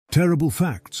Terrible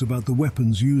facts about the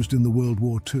weapons used in the World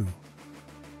War II.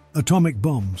 Atomic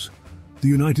bombs. The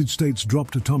United States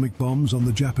dropped atomic bombs on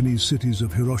the Japanese cities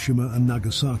of Hiroshima and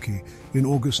Nagasaki in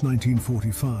August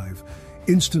 1945,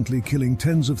 instantly killing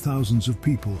tens of thousands of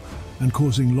people and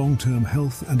causing long-term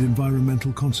health and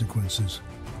environmental consequences.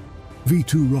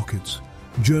 V-2 rockets.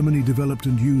 Germany developed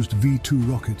and used V-2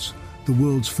 rockets, the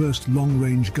world's first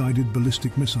long-range guided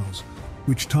ballistic missiles,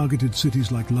 which targeted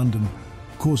cities like London,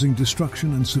 causing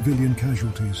destruction and civilian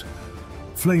casualties.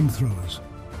 Flamethrowers.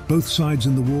 Both sides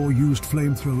in the war used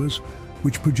flamethrowers,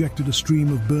 which projected a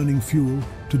stream of burning fuel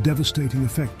to devastating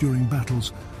effect during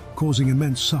battles, causing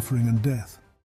immense suffering and death.